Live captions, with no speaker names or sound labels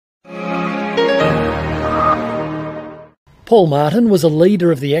Paul Martin was a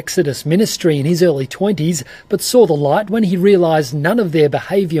leader of the Exodus ministry in his early 20s, but saw the light when he realised none of their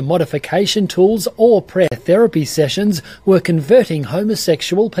behaviour modification tools or prayer therapy sessions were converting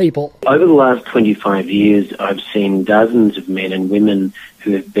homosexual people. Over the last 25 years, I've seen dozens of men and women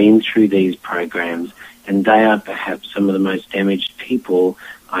who have been through these programs, and they are perhaps some of the most damaged people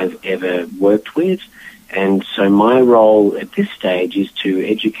I've ever worked with. And so my role at this stage is to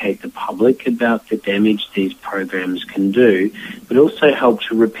educate the public about the damage these programs can do, but also help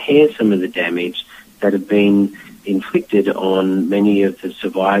to repair some of the damage that have been inflicted on many of the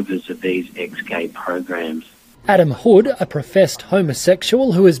survivors of these ex-gay programs. Adam Hood, a professed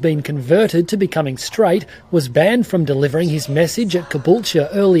homosexual who has been converted to becoming straight, was banned from delivering his message at Caboolture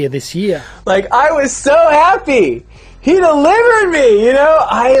earlier this year. I was so happy. He delivered me,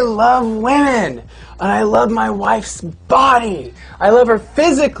 I love women. And I love my wife's body. I love her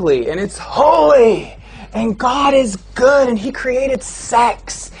physically, and it's holy. And God is good, and He created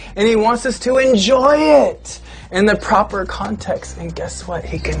sex, and He wants us to enjoy it in the proper context. And guess what?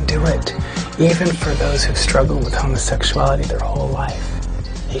 He can do it even for those who've struggled with homosexuality their whole life.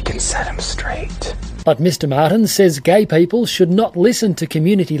 He can set them straight. But Mr. Martin says gay people should not listen to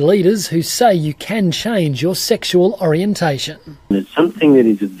community leaders who say you can change your sexual orientation. It's something that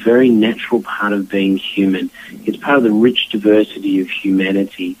is a very natural part of being human. It's part of the rich diversity of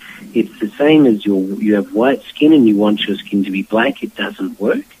humanity. It's the same as you have white skin and you want your skin to be black. It doesn't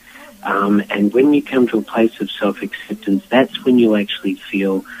work. And when you come to a place of self-acceptance, that's when you'll actually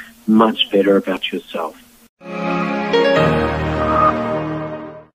feel much better about yourself.